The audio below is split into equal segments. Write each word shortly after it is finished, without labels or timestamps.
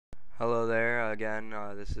Hello there again.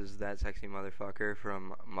 This is that sexy motherfucker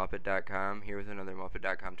from Muppet.com here with another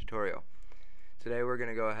Muppet.com tutorial. Today we're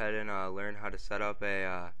gonna go ahead and learn how to set up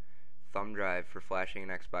a thumb drive for flashing an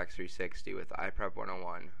Xbox 360 with Iprep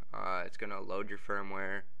 101. It's gonna load your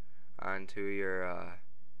firmware onto your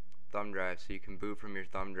thumb drive so you can boot from your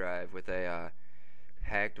thumb drive with a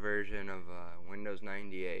hacked version of Windows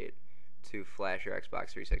 98 to flash your Xbox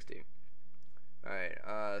 360. Alright,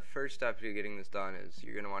 first step to getting this done is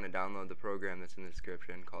you're going to want to download the program that's in the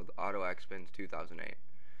description called AutoXpins 2008.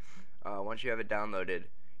 Once you have it downloaded,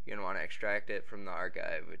 you're going to want to extract it from the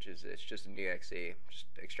archive, which is it's just an exe. Just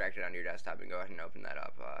extract it onto your desktop and go ahead and open that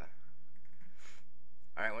up.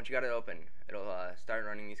 Alright, once you got it open, it'll start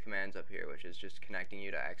running these commands up here, which is just connecting you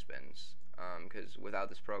to Xpins. Because without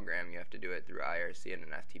this program, you have to do it through IRC and an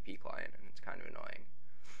FTP client, and it's kind of annoying.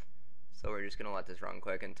 So we're just going to let this run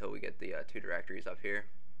quick until we get the two directories up here.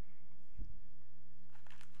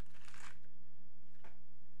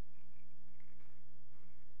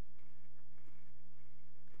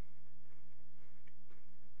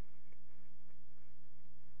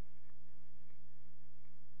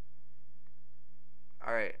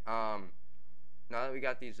 Alright, now that we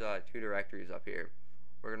got these two directories up here,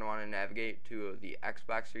 we're going to want to navigate to the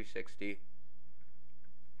Xbox 360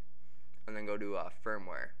 and then go to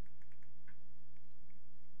firmware.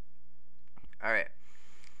 Alright,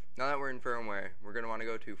 now that we're in firmware, we're going to want to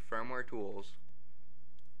go to Firmware Tools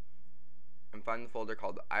and find the folder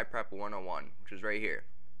called Iprep 101, which is right here.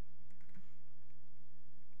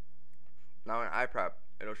 Now in Iprep,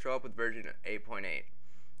 it'll show up with version 8.8.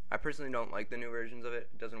 I personally don't like the new versions of it.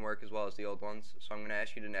 It doesn't work as well as the old ones, so I'm going to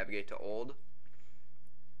ask you to navigate to Old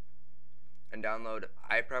and download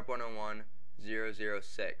Iprep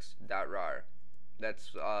 101.006.rar.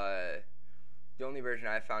 That's the only version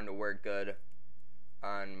I've found to work good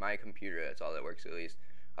on my computer. That's all that works, at least.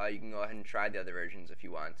 You can go ahead and try the other versions if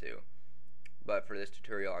you want to, but for this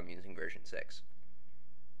tutorial I'm using version 6.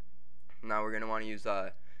 Now we're going to want to use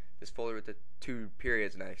this folder with the two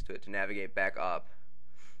periods next to it to navigate back up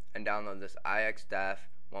and download this ixdef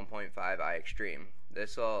 1.5 iExtreme.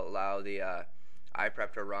 This will allow the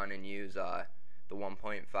Iprep to run and use the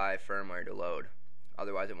 1.5 firmware to load.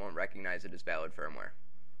 Otherwise it won't recognize it as valid firmware.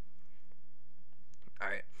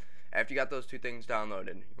 Alright, after you got those two things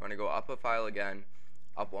downloaded, you want to go up a file again,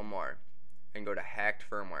 up one more, and go to hacked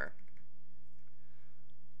firmware.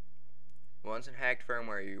 Once in hacked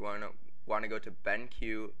firmware, you want to go to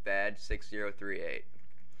BenQ VAD6038.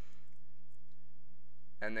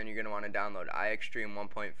 And then you're going to want to download iExtreme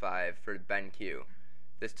 1.5 for BenQ.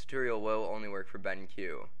 This tutorial will only work for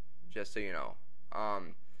BenQ, just so you know.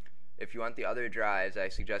 If you want the other drives, I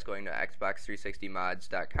suggest going to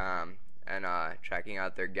xbox360mods.com and checking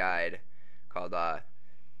out their guide called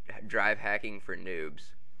Drive Hacking for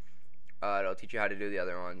Noobs. It'll teach you how to do the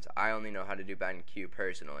other ones. I only know how to do BenQ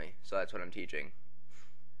personally, so that's what I'm teaching.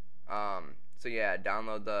 So yeah,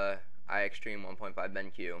 download the iExtreme 1.5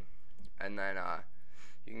 BenQ, and then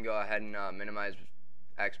you can go ahead and minimize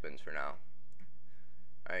Xpins for now.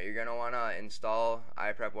 Alright, you're going to want to install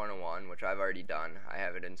Iprep 101, which I've already done. I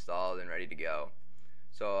have it installed and ready to go.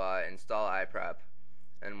 So install Iprep.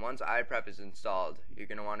 And once Iprep is installed, you're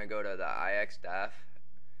going to want to go to the ixdef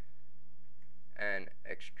and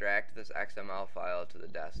extract this XML file to the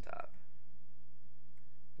desktop.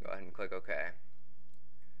 Go ahead and click OK.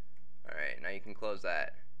 Alright, now you can close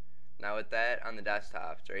that. Now with that on the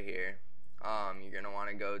desktop, it's right here, you're going to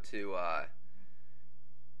want to go to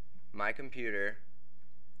My Computer,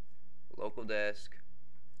 Local Disk,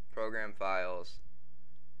 Program Files,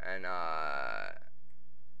 and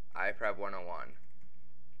Iprep 101.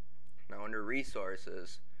 Now under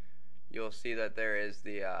Resources, you'll see that there is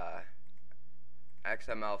the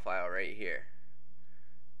XML file right here.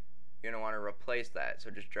 You're going to want to replace that, so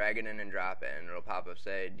just drag it in and drop it, and it'll pop up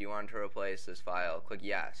say, do you want to replace this file? Click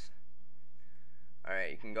yes.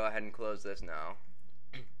 Alright, you can go ahead and close this now.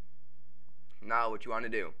 Now what you want to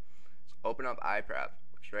do is open up Iprep,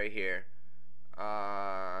 which is right here.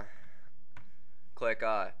 Click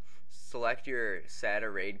select your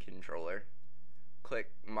SATA RAID controller.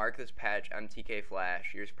 Mark this patch MTK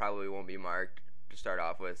Flash. Yours probably won't be marked to start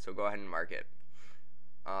off with, so go ahead and mark it.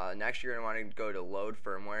 Next you're going to want to go to Load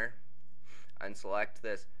Firmware and select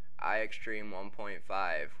this iExtreme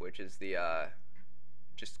 1.5, which is the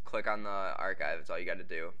just click on the archive. That's all you got to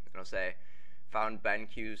do. It'll say found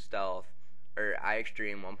BenQ Stealth or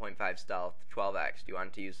iExtreme 1.5 Stealth 12x. Do you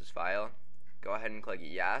want to use this file? Go ahead and click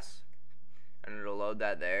yes, and it'll load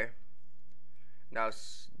that there. Now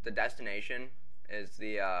the destination is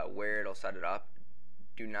the where it'll set it up.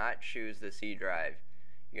 Do not choose the C drive.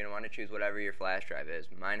 you're going to want to choose whatever your flash drive is.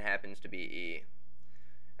 Mine happens to be E.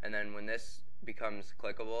 And then when this becomes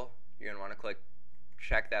clickable, you're going to want to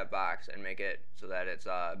check that box and make it so that it's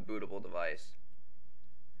a bootable device.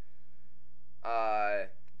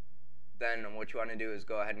 Then what you want to do is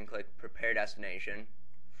go ahead and click Prepare Destination,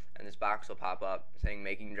 and this box will pop up saying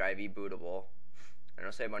Making Drive E bootable. And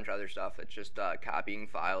it'll say a bunch of other stuff. It's just copying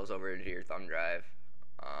files over to your thumb drive.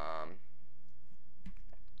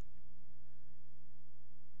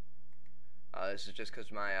 This is just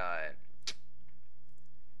because my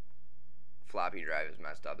floppy drive is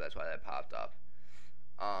messed up. That's why that popped up.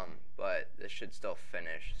 But this should still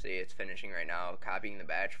finish. See, it's finishing right now. Copying the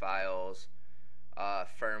batch files,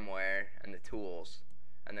 firmware, and the tools,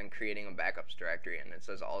 and then creating a backups directory, and it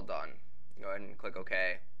says all done. Go ahead and click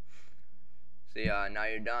OK. See, now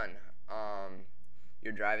you're done.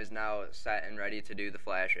 Your drive is now set and ready to do the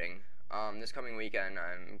flashing. This coming weekend,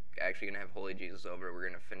 I'm actually going to have Holy Jesus over. We're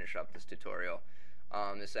going to finish up this tutorial.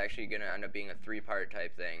 This is actually going to end up being a 3-part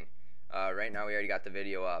type thing. Right now we already got the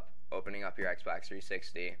video up, opening up your Xbox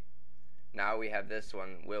 360. Now we have this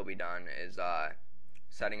one will be done, is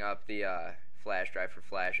setting up the flash drive for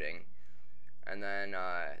flashing. And then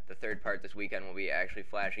the 3rd part this weekend will be actually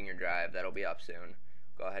flashing your drive. That'll be up soon.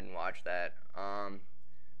 Go ahead and watch that.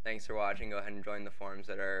 Thanks for watching. Go ahead and join the forums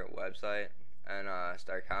at our website and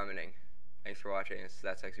start commenting. Thanks for watching. It's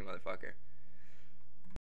That Sexy Motherfucker.